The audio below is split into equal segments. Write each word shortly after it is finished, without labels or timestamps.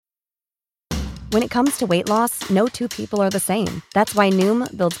When it comes to weight loss, no two people are the same. That's why Noom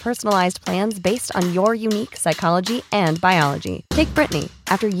builds personalized plans based on your unique psychology and biology. Take Brittany.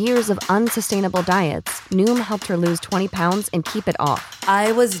 After years of unsustainable diets, Noom helped her lose 20 pounds and keep it off.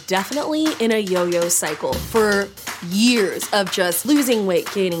 I was definitely in a yo-yo cycle for years of just losing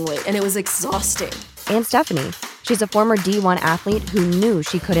weight, gaining weight, and it was exhausting. And Stephanie. She's a former D1 athlete who knew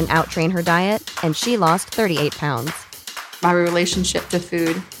she couldn't out-train her diet, and she lost 38 pounds. My relationship to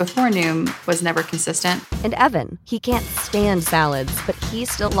food before Noom was never consistent. And Evan, he can't stand salads, but he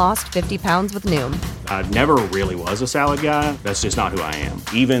still lost 50 pounds with Noom. I never really was a salad guy. That's just not who I am.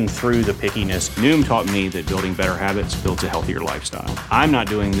 Even through the pickiness, Noom taught me that building better habits builds a healthier lifestyle. I'm not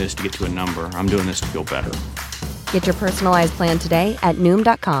doing this to get to a number. I'm doing this to feel better. Get your personalized plan today at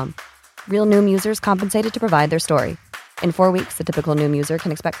Noom.com. Real Noom users compensated to provide their story. In 4 weeks, the typical Noom user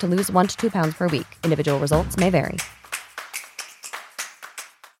can expect to lose 1 to 2 pounds per week. Individual results may vary.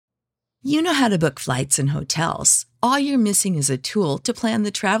 You know how to book flights and hotels. All you're missing is a tool to plan the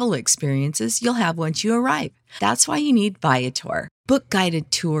travel experiences you'll have once you arrive. That's why you need Viator. Book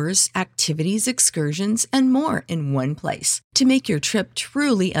guided tours, activities, excursions, and more in one place to make your trip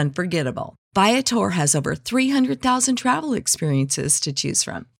truly unforgettable. Viator has over 300,000 travel experiences to choose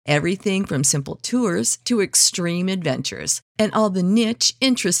from. Everything from simple tours to extreme adventures and all the niche,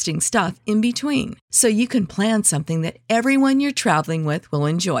 interesting stuff in between. So you can plan something that everyone you're traveling with will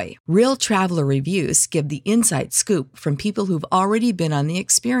enjoy. Real traveler reviews give the inside scoop from people who've already been on the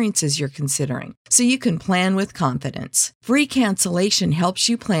experiences you're considering. So you can plan with confidence. Free cancellation helps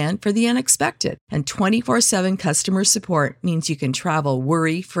you plan for the unexpected. And 24/7 customer support means you can travel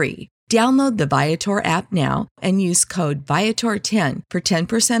worry-free. Download the Viator app now and use code Viator10 for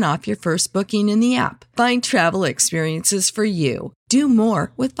 10% off your first booking in the app. Find travel experiences for you. Do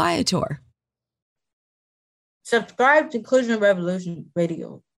more with Viator. Subscribe to Inclusion Revolution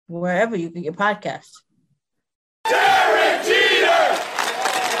Radio, wherever you get your podcasts. Derek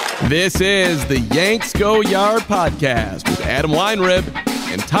Jeter! This is the Yanks Go Yard podcast with Adam Weinrib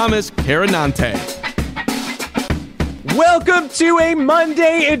and Thomas Carinante. Welcome to a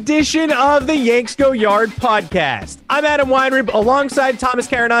Monday edition of the Yanks Go Yard podcast. I'm Adam Weinrib alongside Thomas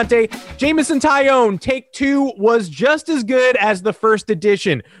Carinante. Jameson Taillon, take 2 was just as good as the first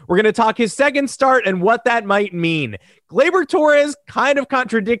edition. We're going to talk his second start and what that might mean. Gleyber Torres kind of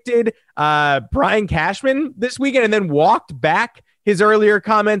contradicted Brian Cashman this weekend and then walked back his earlier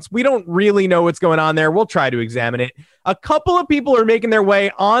comments. We don't really know what's going on there. We'll try to examine it. A couple of people are making their way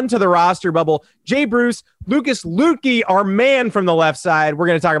onto the roster bubble. Jay Bruce, Lucas Luetge, our man from the left side. We're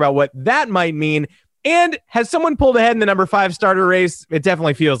going to talk about what that might mean. And has someone pulled ahead in the number 5 starter race? It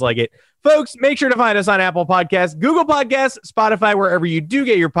definitely feels like it. Folks, make sure to find us on Apple Podcasts, Google Podcasts, Spotify, wherever you do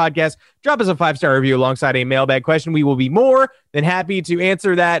get your podcasts. Drop us a 5-star review alongside a mailbag question. We will be more than happy to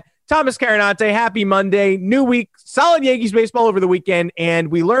answer that. Thomas Carinante, happy Monday, new week, solid Yankees baseball over the weekend,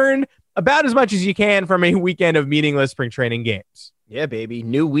 and we learned about as much as you can from a weekend of meaningless spring training games. Yeah, baby.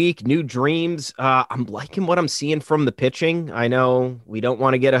 New week, new dreams. I'm liking what I'm seeing from the pitching. I know we don't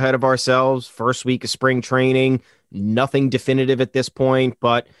want to get ahead of ourselves. First week of spring training, nothing definitive at this point,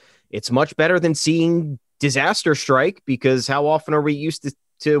 but it's much better than seeing disaster strike, because how often are we used to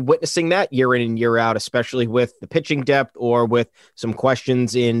witnessing that year in and year out, especially with the pitching depth or with some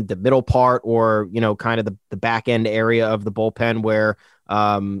questions in the middle part or, you know, kind of the back end area of the bullpen where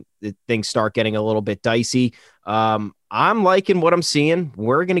things start getting a little bit dicey. I'm liking what I'm seeing.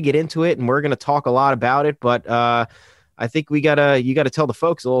 We're going to get into it and we're going to talk a lot about it, but I think you got to tell the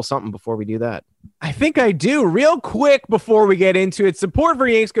folks a little something before we do that. I think I do. Real quick before we get into it, support for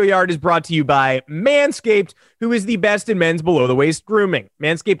Yanks Go Yard is brought to you by Manscaped, who is the best in men's below-the-waist grooming.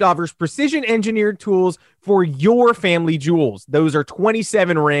 Manscaped offers precision-engineered tools for your family jewels. Those are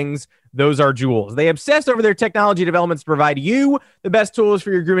 27 rings. Those are jewels. They obsess over their technology developments to provide you the best tools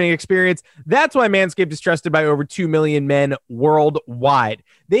for your grooming experience. That's why Manscaped is trusted by over 2 million men worldwide.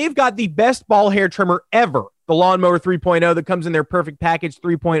 They've got the best ball hair trimmer ever, the Lawnmower 3.0 that comes in their Perfect Package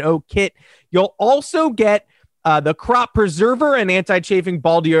 3.0 kit. You'll also get the Crop Preserver, an anti-chafing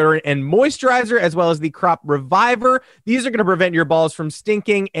ball deodorant and moisturizer, as well as the Crop Reviver. These are going to prevent your balls from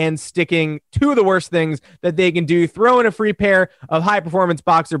stinking and sticking. 2 of the worst things that they can do. Throw in a free pair of high-performance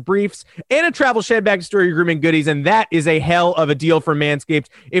boxer briefs and a travel shed bag to store your grooming goodies, and that is a hell of a deal for Manscaped.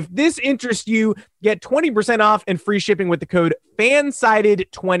 If this interests you, get 20% off and free shipping with the code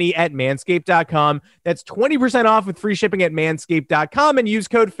FANSIDED20 at manscaped.com. That's 20% off with free shipping at manscaped.com and use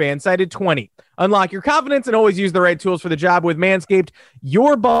code FANSIDED20. Unlock your confidence and always use the right tools for the job with Manscaped.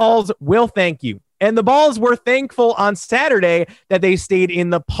 Your balls will thank you. And the Balls were thankful on Saturday that they stayed in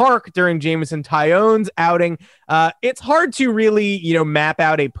the park during Jameson Taillon's outing. It's hard to really, map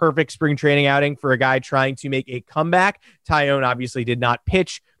out a perfect spring training outing for a guy trying to make a comeback. Taillon obviously did not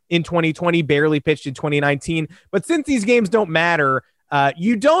pitch in 2020, barely pitched in 2019. But since these games don't matter,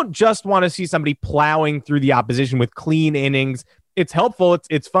 you don't just want to see somebody plowing through the opposition with clean innings. It's helpful.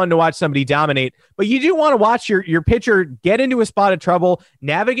 It's fun to watch somebody dominate, but you do want to watch your pitcher get into a spot of trouble,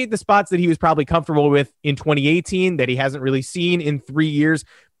 navigate the spots that he was probably comfortable with in 2018 that he hasn't really seen in 3 years.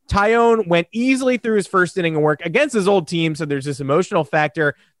 Taillon went easily through his first inning of work against his old team, so there's this emotional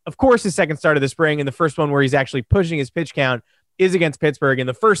factor. Of course, his second start of the spring and the first one where he's actually pushing his pitch count is against Pittsburgh. In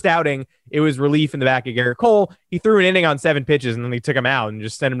the first outing, it was relief in the back of Garrett Cole. He threw an inning on 7 pitches, and then they took him out and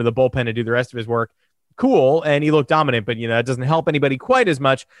just sent him to the bullpen to do the rest of his work. Cool, and he looked dominant, but that doesn't help anybody quite as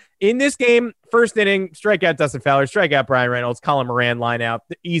much. In this game, first inning, strikeout Dustin Fowler, strikeout Brian Reynolds, Colin Moran line out,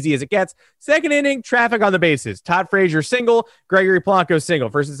 easy as it gets. Second inning, traffic on the bases. Todd Frazier single, Gregory Polanco single.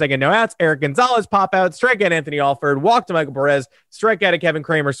 First and second, no outs. Eric Gonzalez pop out, strikeout Anthony Alford, walk to Michael Perez, strikeout of Kevin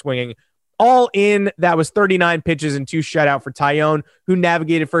Kramer swinging. All in, that was 39 pitches and 2 shutout for Taillon, who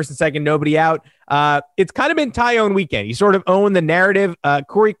navigated first and second, nobody out. It's kind of been Taillon weekend. He sort of owned the narrative.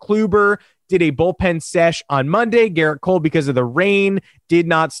 Corey Kluber did a bullpen sesh on Monday. Garrett Cole, because of the rain, did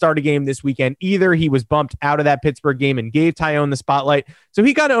not start a game this weekend either. He was bumped out of that Pittsburgh game and gave Taillon the spotlight. So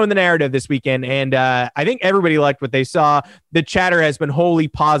he kind of owned the narrative this weekend, and I think everybody liked what they saw. The chatter has been wholly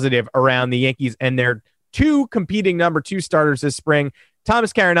positive around the Yankees and their 2 competing number 2 starters this spring.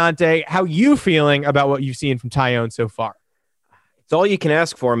 Thomas Carinante, how you feeling about what you've seen from Taillon so far? It's all you can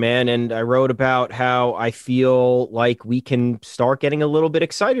ask for, man. And I wrote about how I feel like we can start getting a little bit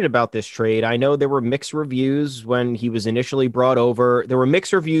excited about this trade. I know there were mixed reviews when he was initially brought over. There were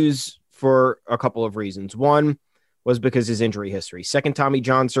mixed reviews for a couple of reasons. One was because his injury history, second Tommy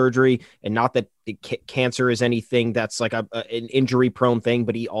John surgery, and not that cancer is anything that's like an injury prone thing,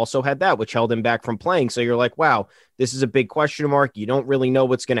 but he also had that, which held him back from playing. So you're like, wow, this is a big question mark. You don't really know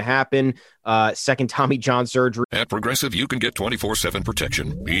what's going to happen. Second Tommy John surgery. At Progressive, you can get 24/7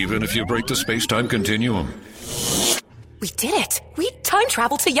 protection, even if you break the space-time continuum. We did it! We time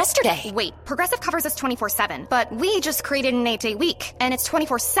traveled to yesterday! Wait, Progressive covers us 24/7, but we just created an 8-day week, and it's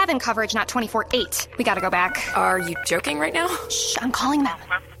 24/7 coverage, not 24/8. We gotta go back. Are you joking right now? Shh, I'm calling them.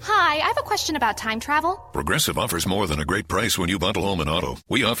 Hi, I have a question about time travel. Progressive offers more than a great price when you bundle home and auto.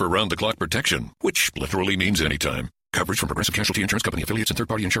 We offer round-the-clock protection, which literally means anytime. Coverage from Progressive Casualty Insurance Company, affiliates, and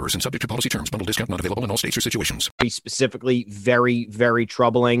third-party insurers, and subject to policy terms. Bundle discount not available in all states or situations. Specifically, very, very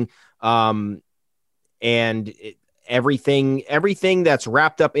troubling. Everything that's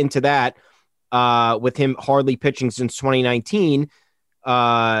wrapped up into that, with him hardly pitching since 2019,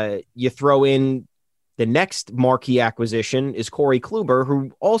 you throw in the next marquee acquisition is Corey Kluber,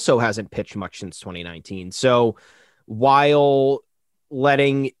 who also hasn't pitched much since 2019. So while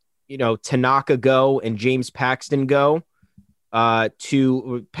letting Tanaka go and James Paxton go,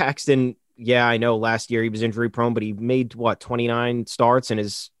 to Paxton, yeah, I know last year he was injury prone, but he made 29 starts in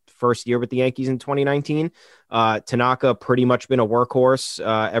his first year with the Yankees in 2019. Tanaka pretty much been a workhorse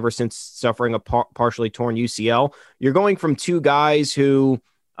ever since suffering a partially torn UCL. You're going from 2 guys who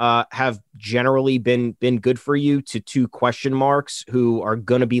have generally been good for you to 2 question marks who are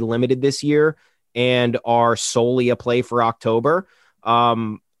going to be limited this year and are solely a play for October.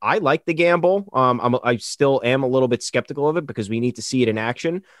 I like the gamble. I still am a little bit skeptical of it because we need to see it in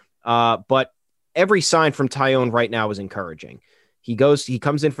action. But every sign from Taillon right now is encouraging. He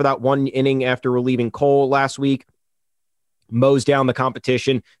comes in for that 1 inning after relieving Cole last week, mows down the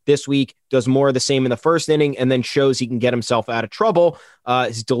competition. This week, does more of the same in the first inning, and then shows he can get himself out of trouble.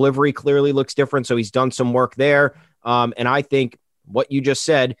 His delivery clearly looks different, so he's done some work there. And I think what you just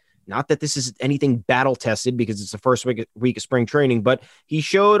said, not that this is anything battle-tested because it's the first week of spring training, but he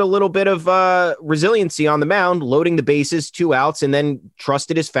showed a little bit of resiliency on the mound, loading the bases, 2 outs, and then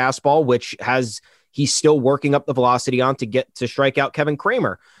trusted his fastball, which he's still working up the velocity on to get to strike out Kevin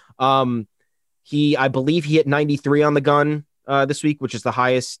Kramer. I believe he hit 93 on the gun this week, which is the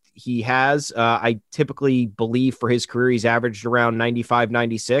highest he has. I typically believe for his career, he's averaged around 95,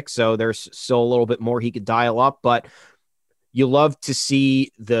 96. So there's still a little bit more he could dial up, but you love to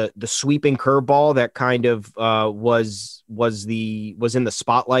see the sweeping curveball that kind of was in the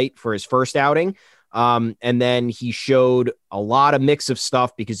spotlight for his first outing. And then he showed a lot of mix of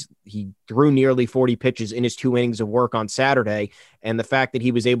stuff because he threw nearly 40 pitches in his 2 innings of work on Saturday. And the fact that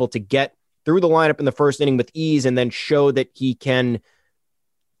he was able to get through the lineup in the first inning with ease and then show that he can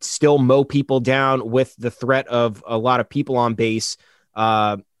still mow people down with the threat of a lot of people on base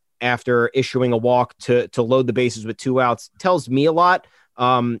after issuing a walk to load the bases with 2 outs tells me a lot.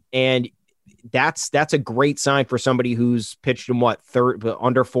 And that's a great sign for somebody who's pitched in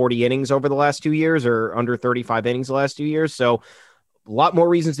under 40 innings over the last 2 years, or under 35 innings the last 2 years. So a lot more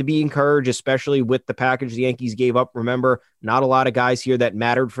reasons to be encouraged, especially with the package the Yankees gave up. Remember, not a lot of guys here that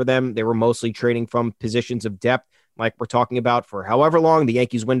mattered for them. They were mostly trading from positions of depth, like we're talking about, for however long the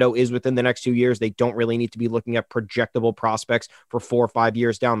Yankees window is within the next 2 years. They don't really need to be looking at projectable prospects for 4 or 5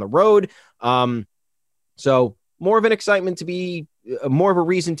 years down the road. So more of a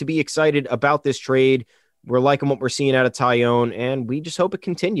reason to be excited about this trade. We're liking what we're seeing out of Taillon, and we just hope it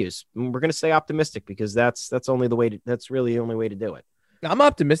continues. We're going to stay optimistic, because that's really the only way to do it. I'm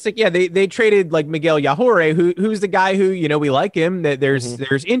optimistic. Yeah, they traded like Miguel Yajure, who's the guy who, we like him, that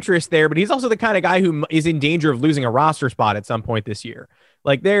there's interest there, but he's also the kind of guy who is in danger of losing a roster spot at some point this year.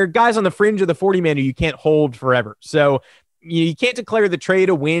 Like, there are guys on the fringe of the 40-man who you can't hold forever. So you can't declare the trade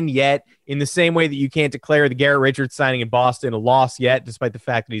a win yet, in the same way that you can't declare the Garrett Richards signing in Boston a loss yet, despite the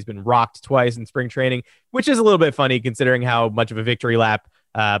fact that he's been rocked twice in spring training, which is a little bit funny considering how much of a victory lap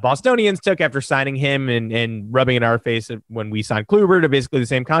Bostonians took after signing him and rubbing it in our face when we signed Kluber to basically the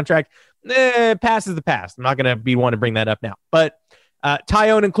same contract. Past is the past. I'm not going to be one to bring that up now. But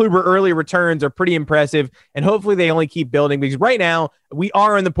Taillon and Kluber early returns are pretty impressive, and hopefully they only keep building, because right now we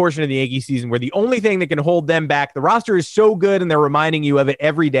are in the portion of the Yankee season where the only thing that can hold them back, the roster is so good and they're reminding you of it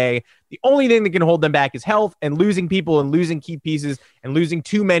every day. The only thing that can hold them back is health, and losing people and losing key pieces and losing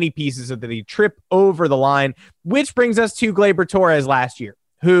too many pieces so that they trip over the line, which brings us to Gleyber Torres last year,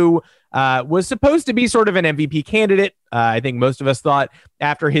 who was supposed to be sort of an MVP candidate. I think most of us thought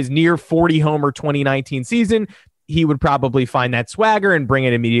after his near 40-homer 2019 season, he would probably find that swagger and bring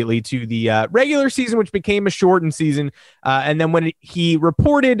it immediately to the regular season, which became a shortened season. And then when he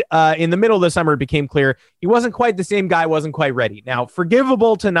reported in the middle of the summer, it became clear he wasn't quite the same guy, wasn't quite ready. Now,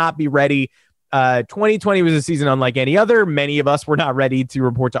 forgivable to not be ready. 2020 was a season unlike any other. Many of us were not ready to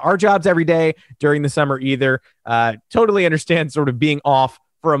report to our jobs every day during the summer either. Totally understand sort of being off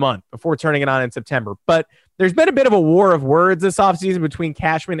for a month before turning it on in September. But there's been a bit of a war of words this offseason between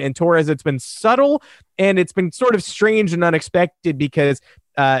Cashman and Torres. It's been subtle, and it's been sort of strange and unexpected, because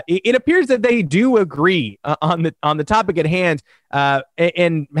it appears that they do agree on the topic at hand,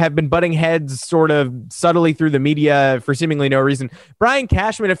 and have been butting heads sort of subtly through the media for seemingly no reason. Brian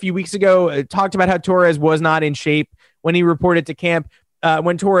Cashman a few weeks ago talked about how Torres was not in shape when he reported to camp.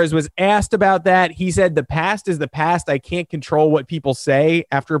 When Torres was asked about that, he said, "The past is the past. I can't control what people say,"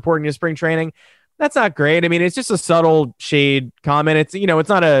 after reporting to spring training. That's not great. I mean, it's just a subtle shade comment. It's, it's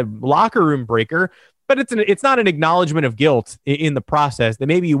not a locker room breaker, but it's not an acknowledgement of guilt in the process, that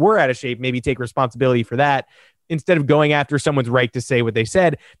maybe you were out of shape, maybe take responsibility for that instead of going after someone's right to say what they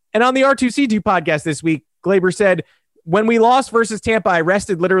said. And on the R2C2 podcast this week, Gleyber said, "When we lost versus Tampa, I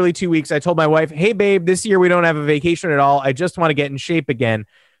rested literally 2 weeks. I told my wife, 'Hey babe, this year we don't have a vacation at all. I just want to get in shape again.'"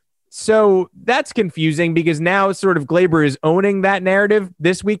 So that's confusing, because now sort of Gleyber is owning that narrative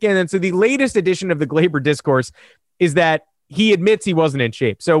this weekend. And so the latest edition of the Gleyber discourse is that he admits he wasn't in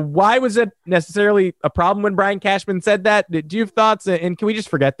shape. So why was it necessarily a problem when Brian Cashman said that? Do you have thoughts? And can we just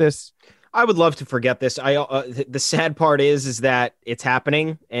forget this? I would love to forget this. The sad part is that it's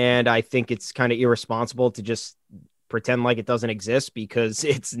happening, and I think it's kind of irresponsible to just pretend like it doesn't exist, because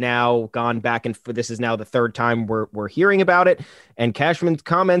it's now gone back, and this is now the third time we're hearing about it. And Cashman's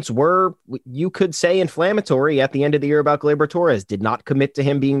comments were, you could say, inflammatory at the end of the year about Gleyber Torres. Did not commit to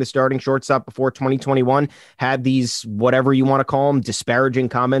him being the starting shortstop before 2021. Had these, whatever you want to call them, disparaging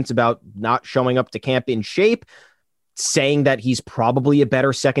comments about not showing up to camp in shape, saying that he's probably a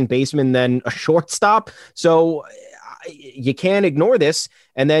better second baseman than a shortstop. So you can't ignore this.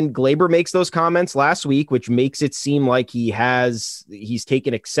 And then Gleyber makes those comments last week, which makes it seem like he's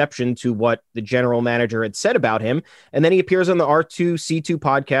taken exception to what the general manager had said about him. And then he appears on the R2C2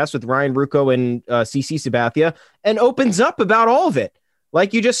 podcast with Ryan Ruocco and CC Sabathia and opens up about all of it.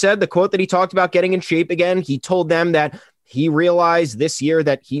 Like you just said, the quote that he talked about getting in shape again, he told them that he realized this year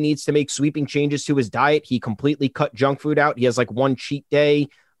that he needs to make sweeping changes to his diet. He completely cut junk food out. He has like one cheat day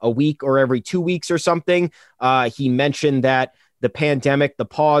a week or every 2 weeks or something. He mentioned that the pandemic, the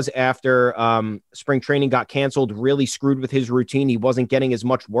pause after spring training got canceled, really screwed with his routine. He wasn't getting as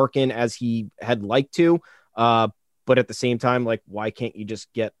much work in as he had liked to. But at the same time, like, why can't you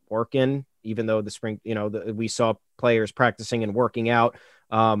just get work in? Even though the spring, we saw players practicing and working out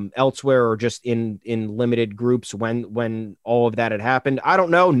elsewhere, or just in limited groups when all of that had happened. I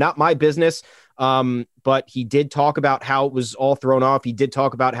don't know, not my business. But he did talk about how it was all thrown off. He did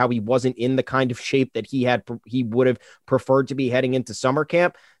talk about how he wasn't in the kind of shape that he would have preferred to be heading into summer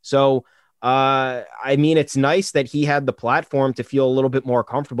camp. So, I mean, it's nice that he had the platform to feel a little bit more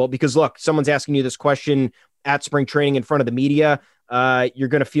comfortable, because look, someone's asking you this question at spring training in front of the media. you're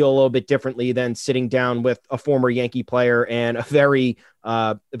going to feel a little bit differently than sitting down with a former Yankee player and a very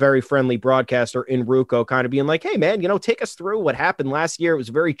friendly broadcaster in Ruocco, kind of being like, hey man, take us through what happened last year. It was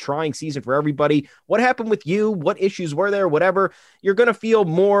a very trying season for everybody. What happened with you? What issues were there? Whatever. You're going to feel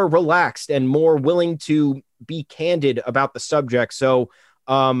more relaxed and more willing to be candid about the subject. So,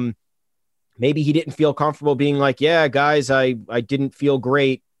 maybe he didn't feel comfortable being like, yeah, guys, I didn't feel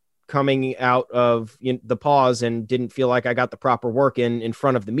great coming out of the pause and didn't feel like I got the proper work in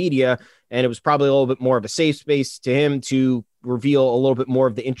front of the media. And it was probably a little bit more of a safe space to him to reveal a little bit more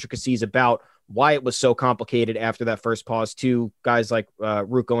of the intricacies about why it was so complicated after that first pause to guys like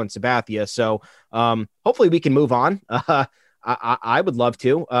Ruocco and Sabathia. So hopefully we can move on. I would love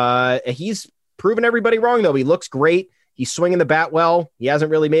to. He's proven everybody wrong, though. He looks great. He's swinging the bat well. He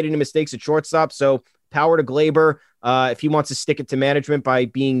hasn't really made any mistakes at shortstop. So power to Gleyber. If he wants to stick it to management by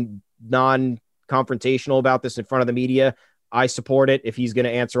being non-confrontational about this in front of the media, I support it if he's going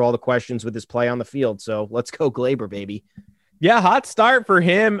to answer all the questions with his play on the field. So let's go Gleyber, baby. Yeah, hot start for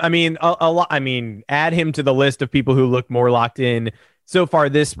him. I mean, a lot. I mean, add him to the list of people who look more locked in so far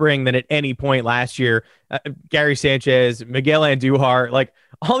this spring than at any point last year. Gary Sanchez, Miguel Andujar, like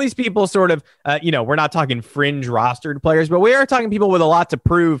all these people sort of, we're not talking fringe rostered players, but we are talking people with a lot to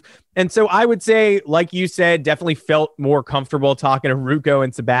prove. And so I would say, like you said, definitely felt more comfortable talking to Ruocco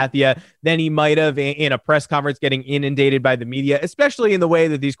and Sabathia than he might have in a press conference getting inundated by the media, especially in the way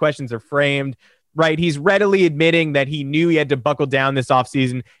that these questions are framed. Right. He's readily admitting that he knew he had to buckle down this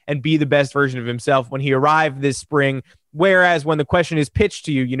offseason and be the best version of himself when he arrived this spring. Whereas when the question is pitched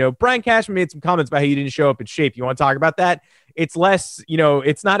to you, Brian Cashman made some comments about how you didn't show up in shape. You want to talk about that? It's less,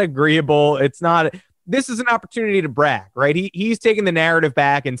 it's not agreeable. This is an opportunity to brag, right? He's taking the narrative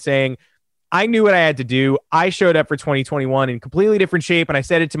back and saying, I knew what I had to do. I showed up for 2021 in completely different shape. And I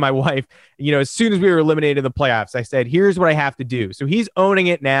said it to my wife, as soon as we were eliminated in the playoffs, I said, here's what I have to do. So he's owning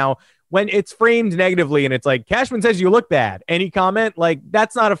it now. When it's framed negatively and it's like, Cashman says you look bad, any comment, like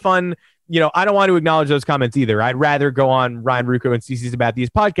that's not a fun, I don't want to acknowledge those comments either. I'd rather go on Ryan Ruocco and CC's About These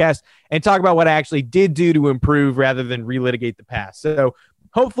podcasts and talk about what I actually did do to improve rather than relitigate the past. So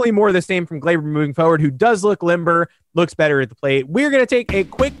hopefully more of the same from Gleyber moving forward, who does look limber, looks better at the plate. We're going to take a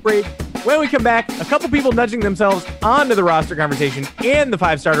quick break. When we come back, a couple people nudging themselves onto the roster conversation and the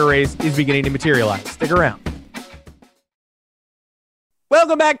 5-starter race is beginning to materialize. Stick around.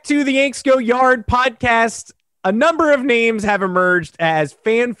 Welcome back to the Yanks Go Yard podcast. A number of names have emerged as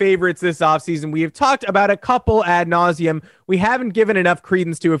fan favorites this offseason. We have talked about a couple ad nauseum. We haven't given enough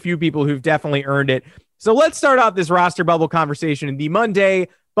credence to a few people who've definitely earned it. So let's start off this roster bubble conversation in the Monday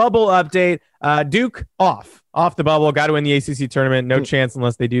bubble update. Duke off the bubble. Got to win the ACC tournament. No chance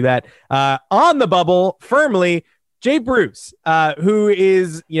unless they do that. On the bubble firmly, Jay Bruce, who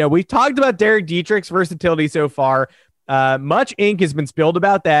is, we've talked about Derek Dietrich's versatility so far. Much ink has been spilled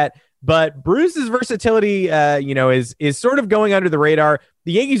about that, but Bruce's versatility, is sort of going under the radar.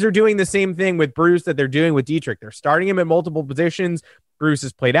 The Yankees are doing the same thing with Bruce that they're doing with Dietrich. They're starting him at multiple positions. Bruce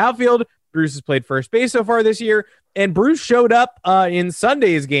has played outfield. Bruce has played first base so far this year, and Bruce showed up in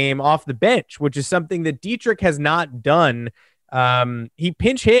Sunday's game off the bench, which is something that Dietrich has not done. He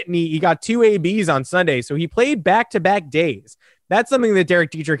pinch hit and he got 2 ABs on Sunday, so he played back-to-back days. That's something that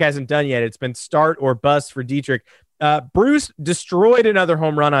Derek Dietrich hasn't done yet. It's been start or bust for Dietrich. Bruce destroyed another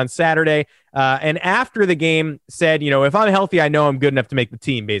home run on Saturday, and after the game said, if I'm healthy, I know I'm good enough to make the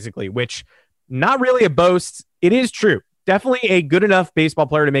team, basically, which not really a boast. It is true. Definitely a good enough baseball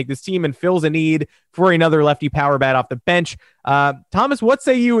player to make this team and fills a need for another lefty power bat off the bench. Thomas, what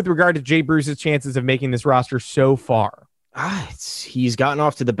say you with regard to Jay Bruce's chances of making this roster so far? He's gotten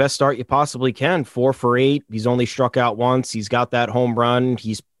off to the best start you possibly can. 4 for 8. He's only struck out once. He's got that home run.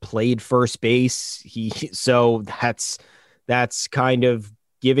 He's played first base. So that's kind of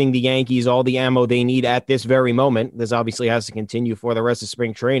giving the Yankees all the ammo they need at this very moment. This obviously has to continue for the rest of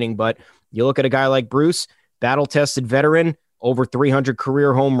spring training, but you look at a guy like Bruce, battle-tested veteran, over 300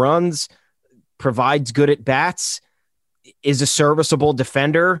 career home runs, provides good at bats, is a serviceable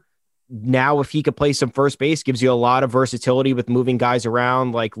defender. Now, if he could play some first base, gives you a lot of versatility with moving guys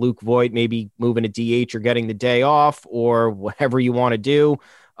around, like Luke Voit, maybe moving a DH or getting the day off or whatever you want to do.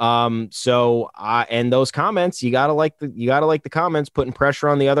 And those comments, you gotta like the comments, putting pressure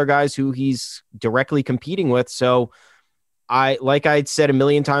on the other guys who he's directly competing with. So like I'd said a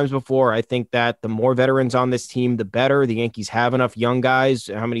million times before, I think that the more veterans on this team, the better. The Yankees have enough young guys.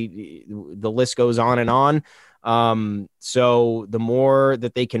 The list goes on and on. So the more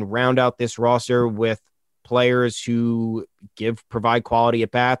that they can round out this roster with players who provide quality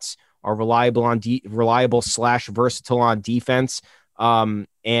at bats, are reliable / versatile on defense,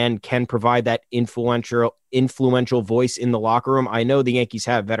 and can provide that influential voice in the locker room. I know the Yankees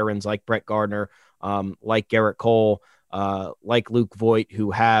have veterans like Brett Gardner, like Garrett Cole, like Luke Voit,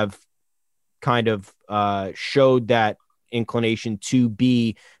 who have kind of showed that inclination to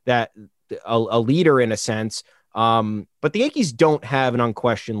be that a leader in a sense. But the Yankees don't have an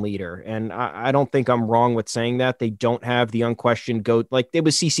unquestioned leader. And I don't think I'm wrong with saying that. They don't have the unquestioned GOAT. Like, it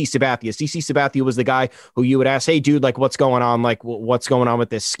was CC Sabathia. CC Sabathia was the guy who you would ask, hey, dude, like, what's going on? Like, what's going on with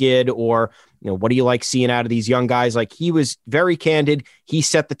this skid? Or, what do you like seeing out of these young guys? Like, he was very candid. He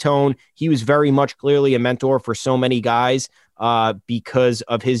set the tone. He was very much clearly a mentor for so many guys because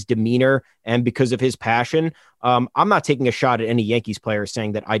of his demeanor and because of his passion. I'm not taking a shot at any Yankees players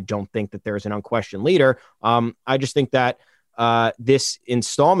saying that I don't think that there's an unquestioned leader. I just think that this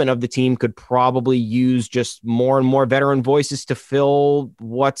installment of the team could probably use just more and more veteran voices to fill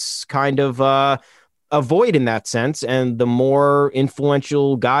what's kind of a void in that sense. And the more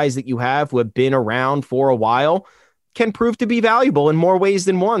influential guys that you have who have been around for a while can prove to be valuable in more ways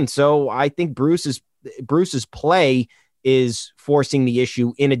than one. So I think Bruce's play is forcing the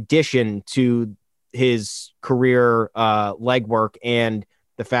issue in addition to his career legwork and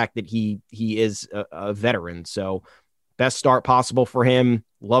the fact that he is a veteran. So best start possible for him.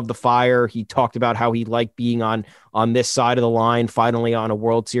 Love the fire. He talked about how he liked being on this side of the line, finally on a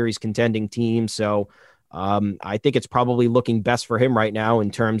World Series contending team. So I think it's probably looking best for him right now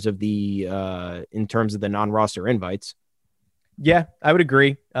in terms of the non-roster invites. Yeah, I would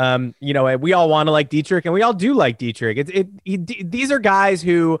agree. We all want to like Dietrich, and we all do like Dietrich. These are guys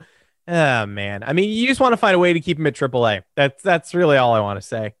who, oh man, I mean, you just want to find a way to keep him at AAA. That's really all I want to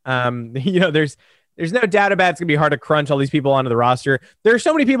say. There's no doubt about it's gonna be hard to crunch all these people onto the roster. There are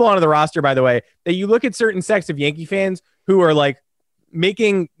so many people onto the roster, by the way, that you look at certain sects of Yankee fans who are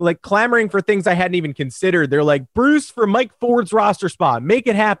clamoring for things I hadn't even considered. They're like, Bruce for Mike Ford's roster spot, make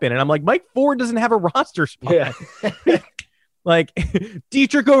it happen. And I'm like, Mike Ford doesn't have a roster spot. Yeah. Like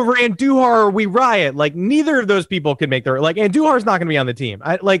Dietrich over Andujar or we riot. Like neither of those people can make Andujar's not going to be on the team.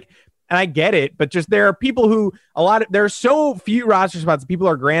 And I get it, but just there are people who there are so few roster spots. People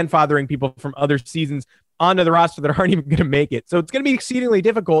are grandfathering people from other seasons onto the roster that aren't even going to make it. So it's going to be exceedingly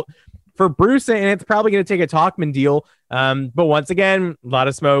difficult for Bruce, and it's probably going to take a Tauchman deal. But once again, a lot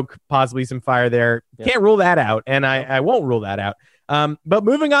of smoke, possibly some fire there. Yeah. Can't rule that out, and I won't rule that out. But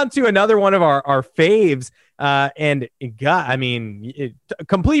moving on to another one of our faves, and God, I mean,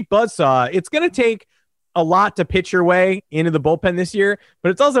 complete buzzsaw. It's going to take a lot to pitch your way into the bullpen this year,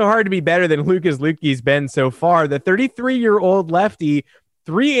 but it's also hard to be better than Lucas Luetge's been so far. The 33-year-old lefty,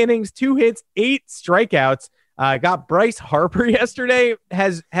 3 innings, 2 hits, 8 strikeouts. Got Bryce Harper yesterday,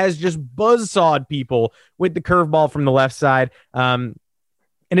 has just buzzsawed people with the curveball from the left side. And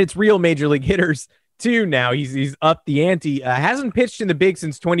it's real major league hitters too now. He's up the ante. Hasn't pitched in the big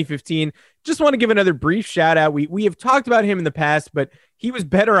since 2015. Just want to give another brief shout out. We have talked about him in the past, but he was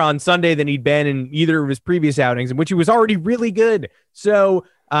better on Sunday than he'd been in either of his previous outings, in which he was already really good. So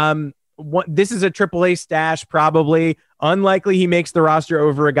this is a AAA stash, probably. Unlikely he makes the roster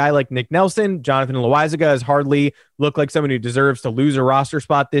over a guy like Nick Nelson. Jonathan Loaizaga has hardly looked like someone who deserves to lose a roster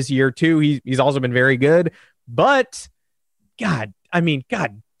spot this year, too. He's also been very good. But, God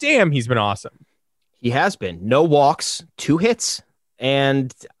damn, he's been awesome. He has been. No walks, 2 hits.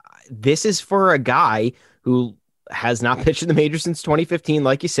 And this is for a guy who has not pitched in the majors since 2015.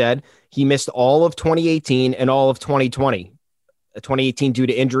 Like you said, he missed all of 2018 and all of 2020. 2018 due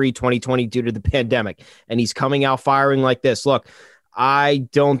to injury, 2020 due to the pandemic. And he's coming out firing like this. Look, I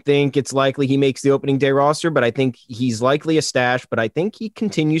don't think it's likely he makes the opening day roster, but I think he's likely a stash. But I think he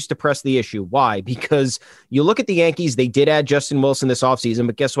continues to press the issue. Why? Because you look at the Yankees, they did add Justin Wilson this offseason,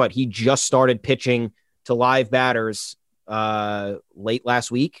 but guess what? He just started pitching to live batters late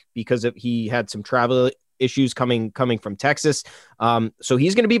last week because he had some travel issues coming from Texas. So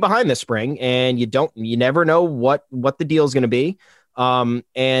he's going to be behind this spring, and you never know what the deal is going to be.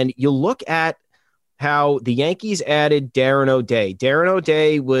 And you look at how the Yankees added Darren O'Day. Darren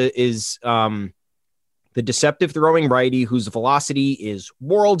O'Day is the deceptive throwing righty whose velocity is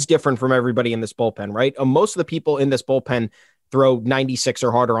worlds different from everybody in this bullpen, right? Most of the people in this bullpen throw 96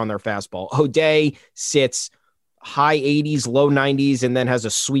 or harder on their fastball. O'Day sits high 80s, low 90s, and then has a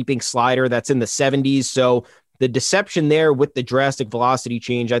sweeping slider that's in the 70s. So the deception there with the drastic velocity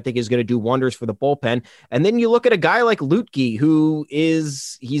change, I think, is going to do wonders for the bullpen. And then you look at a guy like Luetge, who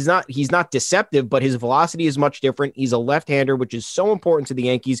he's not deceptive, but his velocity is much different. He's a left-hander, which is so important to the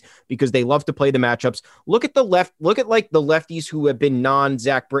Yankees because they love to play the matchups. Look at the lefties who have been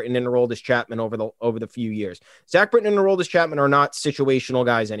non-Zach Britton and Aroldis Chapman over the few years. Zach Britton and Aroldis Chapman are not situational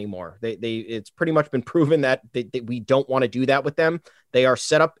guys anymore. It's pretty much been proven that we don't want to do that with them. They are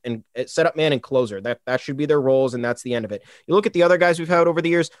setup man and closer. That should be their roles, and that's the end of it. You look at the other guys we've had over the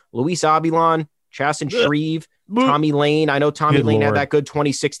years: Luis Avilan, Chasten Shreve, Tommy Lane. I know Tommy Lane had that good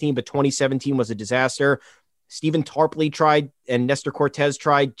 2016, but 2017 was a disaster. Stephen Tarpley tried and Nestor Cortez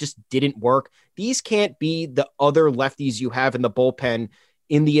tried, just didn't work. These can't be the other lefties you have in the bullpen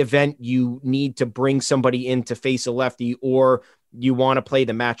in the event you need to bring somebody in to face a lefty or you want to play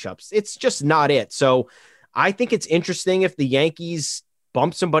the matchups. It's just not it. So I think it's interesting if the Yankees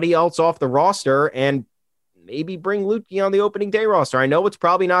bump somebody else off the roster and maybe bring Lutke on the opening day roster. I know it's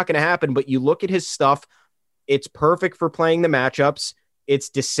probably not going to happen, but you look at his stuff. It's perfect for playing the matchups. It's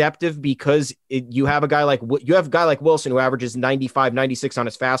deceptive because you have a guy like Wilson who averages 95, 96 on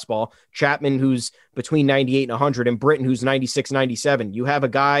his fastball, Chapman who's between 98 and 100, and Britton who's 96, 97. You have a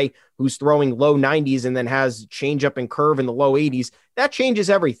guy who's throwing low 90s and then has changeup and curve in the low 80s. That changes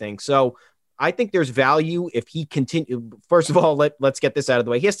everything. So I think there's value if he continue. First of all, let's get this out of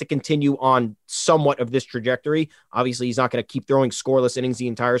the way. He has to continue on somewhat of this trajectory. Obviously, he's not going to keep throwing scoreless innings the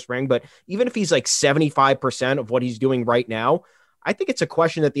entire spring, but even if he's like 75% of what he's doing right now, I think it's a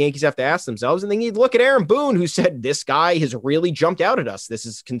question that the Yankees have to ask themselves. And they need to look at Aaron Boone, who said, this guy has really jumped out at us. This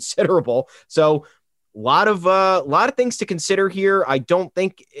is considerable. So a lot of things to consider here. I don't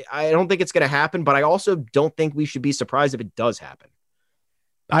think it's going to happen, but I also don't think we should be surprised if it does happen.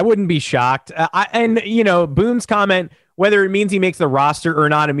 I wouldn't be shocked. Boone's comment, whether it means he makes the roster or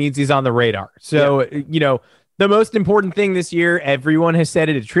not, it means he's on the radar. So, the most important thing this year, everyone has said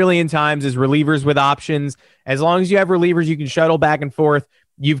it a trillion times, is relievers with options. As long as you have relievers you can shuttle back and forth,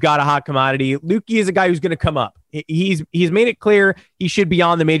 you've got a hot commodity. Lukey is a guy who's going to come up. He's made it clear he should be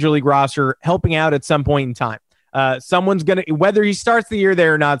on the major league roster, helping out at some point in time. Someone's going to, whether he starts the year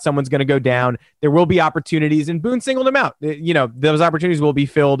there or not, someone's going to go down. There will be opportunities, and Boone singled him out. Those opportunities will be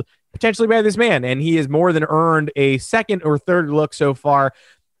filled potentially by this man, and he has more than earned a second or third look so far.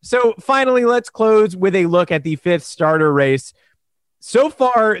 So finally, let's close with a look at the fifth starter race. So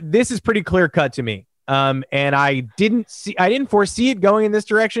far, this is pretty clear cut to me. And I didn't foresee it going in this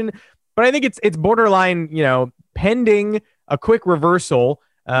direction, but I think it's borderline, pending a quick reversal.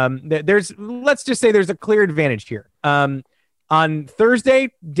 Let's just say there's a clear advantage here. On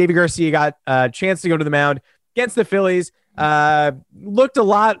Thursday, Deivi Garcia got a chance to go to the mound against the Phillies. Looked a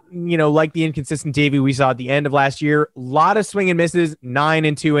lot, like the inconsistent Deivi we saw at the end of last year. A lot of swing and misses, 9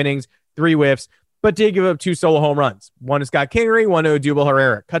 and 2 innings, 3 whiffs, but did give up 2 solo home runs. One to Scott Kingery, one to Odubel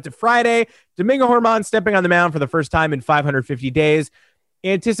Herrera. Cut to Friday, Domingo Germán stepping on the mound for the first time in 550 days.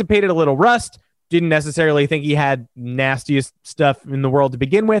 Anticipated a little rust. Didn't necessarily think he had nastiest stuff in the world to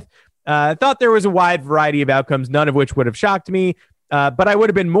begin with. Thought there was a wide variety of outcomes, none of which would have shocked me. But I would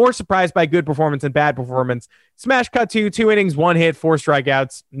have been more surprised by good performance than bad performance. Smash cut to 2 innings, 1 hit, 4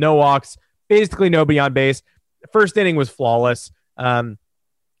 strikeouts, no walks, basically nobody on base. The first inning was flawless.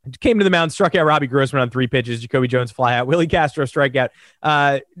 Came to the mound, struck out Robbie Grossman on 3 pitches, Jacoby Jones fly out, Willie Castro strikeout.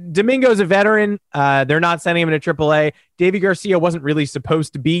 Domingo's a veteran. They're not sending him into AAA. Deivi Garcia wasn't really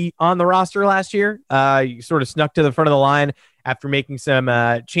supposed to be on the roster last year. He sort of snuck to the front of the line after making some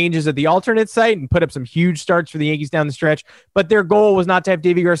changes at the alternate site and put up some huge starts for the Yankees down the stretch. But their goal was not to have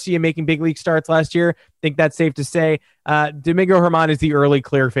Deivi Garcia making big league starts last year. I think that's safe to say. Domingo Germán is the early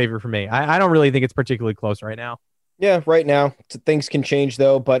clear favorite for me. I don't really think it's particularly close right now. Yeah, right now. Things can change,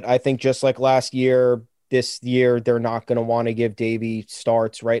 though. But I think just like last year, this year, they're not going to want to give Deivi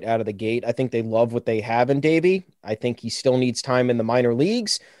starts right out of the gate. I think they love what they have in Deivi. I think he still needs time in the minor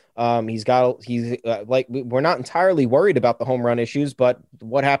leagues. We're not entirely worried about the home run issues, but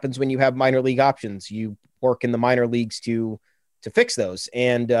what happens when you have minor league options? You work in the minor leagues to fix those.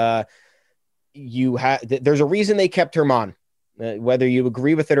 And there's a reason they kept Germán. Whether you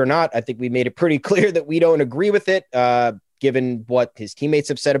agree with it or not, I think we made it pretty clear that we don't agree with it, given what his teammates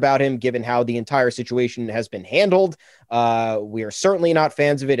have said about him, given how the entire situation has been handled. We are certainly not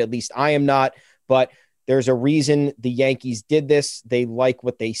fans of it. At least I am not. But there's a reason the Yankees did this. They like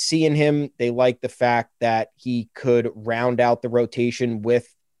what they see in him. They like the fact that he could round out the rotation with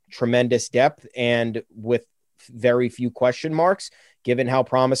tremendous depth and with very few question marks, given how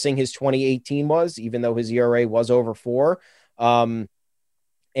promising his 2018 was, even though his ERA was over 4.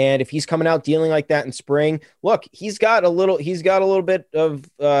 And if he's coming out dealing like that in spring, look, he's got a little bit of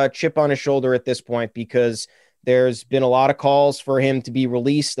chip on his shoulder at this point, because there's been a lot of calls for him to be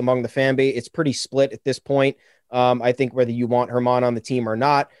released among the fan base. It's pretty split at this point. I think whether you want Germán on the team or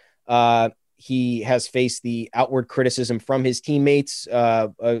not, he has faced the outward criticism from his teammates.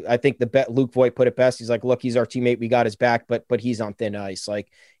 I think Luke Voit put it best. He's like, look, he's our teammate. We got his back, but he's on thin ice.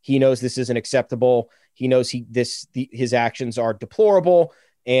 Like, he knows this isn't acceptable. He knows his actions are deplorable,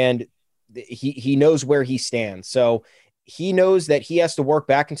 and he knows where he stands. So he knows that he has to work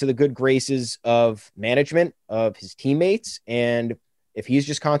back into the good graces of management, of his teammates. And if he's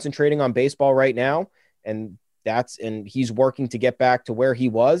just concentrating on baseball right now, and he's working to get back to where he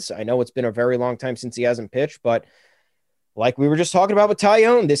was. I know it's been a very long time since he hasn't pitched, but like we were just talking about with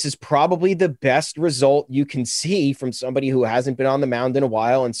Taillon, this is probably the best result you can see from somebody who hasn't been on the mound in a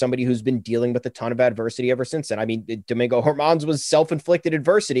while and somebody who's been dealing with a ton of adversity ever since then. I mean, Domingo Germán's was self-inflicted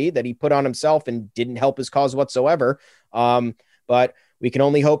adversity that he put on himself and didn't help his cause whatsoever. But we can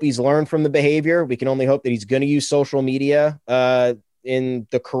only hope he's learned from the behavior. We can only hope that he's going to use social media in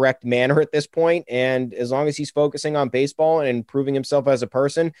the correct manner at this point. And as long as he's focusing on baseball and improving himself as a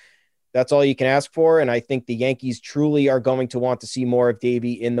person, that's all you can ask for. And I think the Yankees truly are going to want to see more of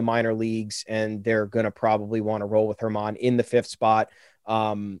Davey in the minor leagues, and they're going to probably want to roll with Germán in the 5th spot,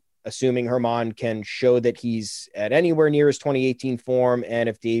 assuming Germán can show that he's at anywhere near his 2018 form. And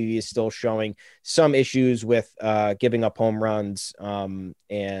if Davey is still showing some issues with giving up home runs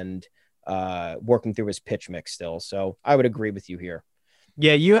and working through his pitch mix still. So I would agree with you here.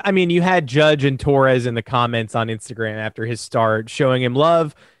 Yeah, you had Judge and Torres in the comments on Instagram after his start showing him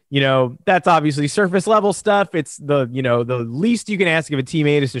love. That's obviously surface level stuff. It's the least you can ask of a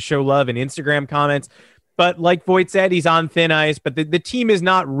teammate is to show love in Instagram comments. But like Voit said, he's on thin ice, but the team is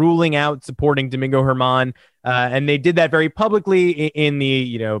not ruling out supporting Domingo Germán. And they did that very publicly in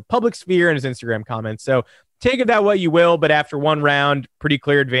the, public sphere in his Instagram comments. So take of that what you will, but after one round, pretty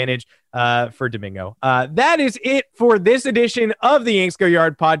clear advantage for Domingo. That is it for this edition of the Yanks Go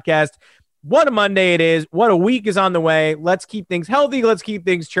Yard podcast. What a Monday it is. What a week is on the way. Let's keep things healthy. Let's keep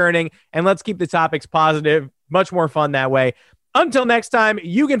things churning, and let's keep the topics positive. Much more fun that way. Until next time,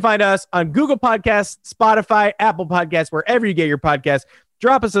 you can find us on Google Podcasts, Spotify, Apple Podcasts, wherever you get your podcasts.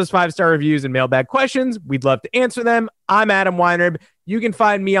 Drop us those 5-star reviews and mailbag questions. We'd love to answer them. I'm Adam Weinrib. You can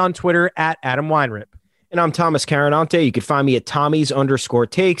find me on Twitter at Adam Weinrib. And I'm Thomas Carinante. You can find me at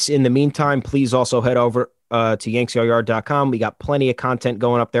Tommy's_takes. In the meantime, please also head over to yanksgoyard.com. We got plenty of content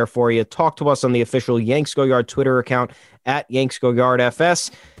going up there for you. Talk to us on the official Yanks Go Yard Twitter account at Yanks Go Yard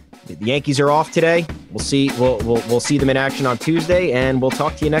FS. The Yankees are off today. We'll see them in action on Tuesday, and we'll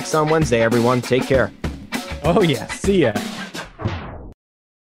talk to you next on Wednesday, everyone. Take care. Oh yeah, see ya.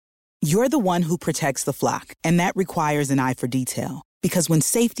 You're the one who protects the flock, and that requires an eye for detail. Because when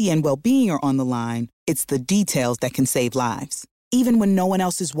safety and well-being are on the line, it's the details that can save lives. Even when no one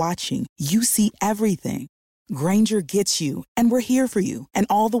else is watching, you see everything. Grainger gets you, and we're here for you, and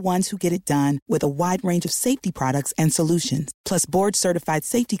all the ones who get it done with a wide range of safety products and solutions, plus board-certified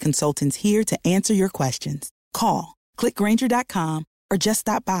safety consultants here to answer your questions. Call, click Grainger.com, or just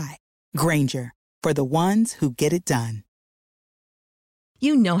stop by. Grainger, for the ones who get it done.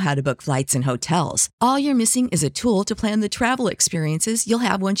 You know how to book flights and hotels. All you're missing is a tool to plan the travel experiences you'll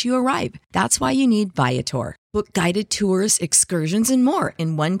have once you arrive. That's why you need Viator. Book guided tours, excursions, and more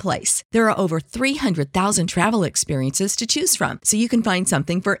in one place. There are over 300,000 travel experiences to choose from, so you can find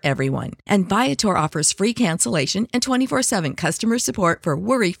something for everyone. And Viator offers free cancellation and 24/7 customer support for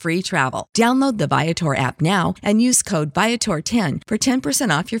worry-free travel. Download the Viator app now and use code Viator10 for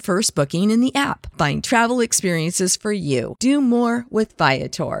 10% off your first booking in the app. Find travel experiences for you. Do more with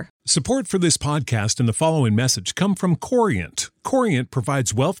Viator. Support for this podcast and the following message come from Corient. Corient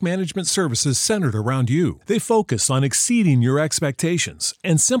provides wealth management services centered around you. They focus on exceeding your expectations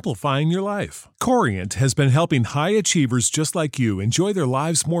and simplifying your life. Corient has been helping high achievers just like you enjoy their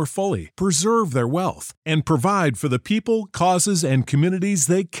lives more fully, preserve their wealth, and provide for the people, causes, and communities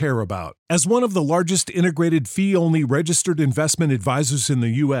they care about. As one of the largest integrated fee-only registered investment advisors in the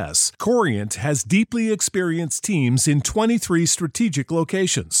U.S., Corient has deeply experienced teams in 23 strategic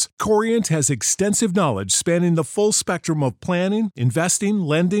locations. Corient has extensive knowledge spanning the full spectrum of planning, investing,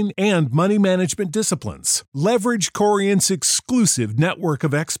 lending, and money management disciplines. Leverage Corient's exclusive network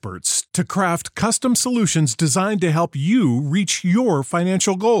of experts to craft custom solutions designed to help you reach your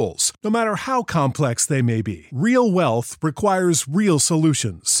financial goals, no matter how complex they may be. Real wealth requires real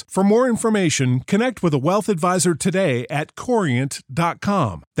solutions. For more information, connect with a wealth advisor today at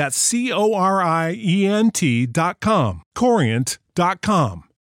Corient.com. That's Corient.com. Corient.com.